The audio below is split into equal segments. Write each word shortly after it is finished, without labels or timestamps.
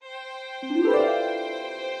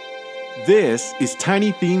This is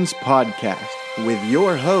Tiny Themes Podcast with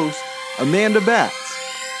your host, Amanda Batts.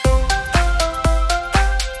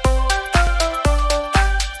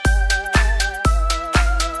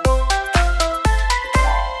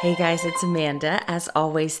 Hey guys, it's Amanda. As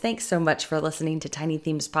always, thanks so much for listening to Tiny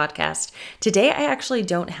Themes Podcast. Today, I actually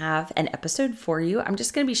don't have an episode for you. I'm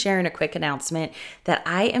just going to be sharing a quick announcement that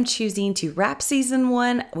I am choosing to wrap season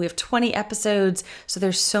 1. We have 20 episodes, so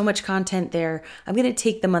there's so much content there. I'm going to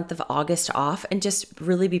take the month of August off and just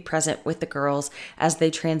really be present with the girls as they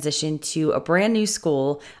transition to a brand new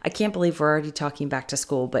school. I can't believe we're already talking back to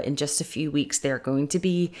school, but in just a few weeks, they're going to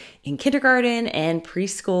be in kindergarten and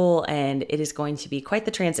preschool, and it is going to be quite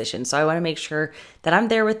the transition. So I want to make sure that I'm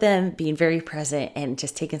there with them, being very present and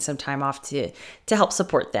just taking some time off to help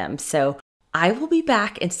support them. So I will be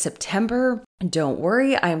back in September. Don't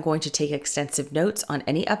worry, I am going to take extensive notes on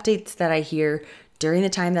any updates that I hear during the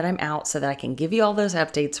time that I'm out so that I can give you all those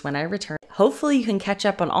updates when I return. Hopefully you can catch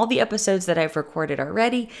up on all the episodes that I've recorded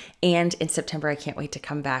already. And in September, I can't wait to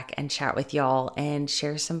come back and chat with y'all and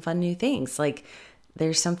share some fun new things.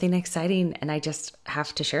 There's something exciting, and I just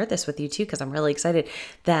have to share this with you too because I'm really excited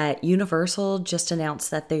that Universal just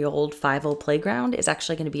announced that the old 5-0 playground is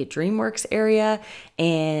actually going to be a DreamWorks area,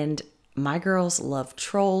 and my girls love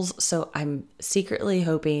Trolls, so I'm secretly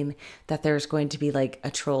hoping that there's going to be like a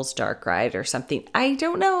Trolls dark ride or something. I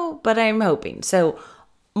don't know, but I'm hoping. So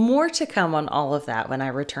more to come on all of that when I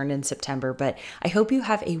return in September, but I hope you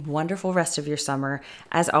have a wonderful rest of your summer.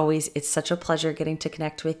 As always, it's such a pleasure getting to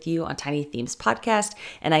connect with you on Tiny Themes Podcast,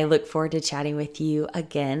 and I look forward to chatting with you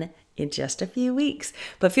again in just a few weeks.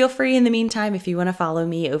 But feel free in the meantime, if you want to follow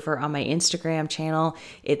me over on my Instagram channel,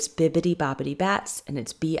 it's Bibbidi Bobbidi Batts, and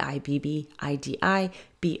it's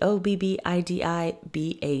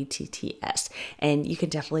BIBBIDI-BOBBIDI-BATTS. And you can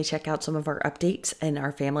definitely check out some of our updates and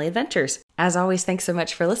our family adventures. As always, thanks so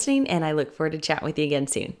much for listening, and I look forward to chatting with you again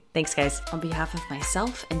soon. Thanks, guys. On behalf of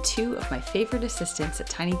myself and 2 of my favorite assistants at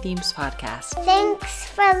Tiny Themes Podcast. Thanks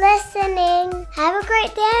for listening. Have a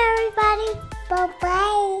great day, everybody.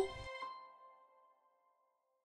 Bye-bye.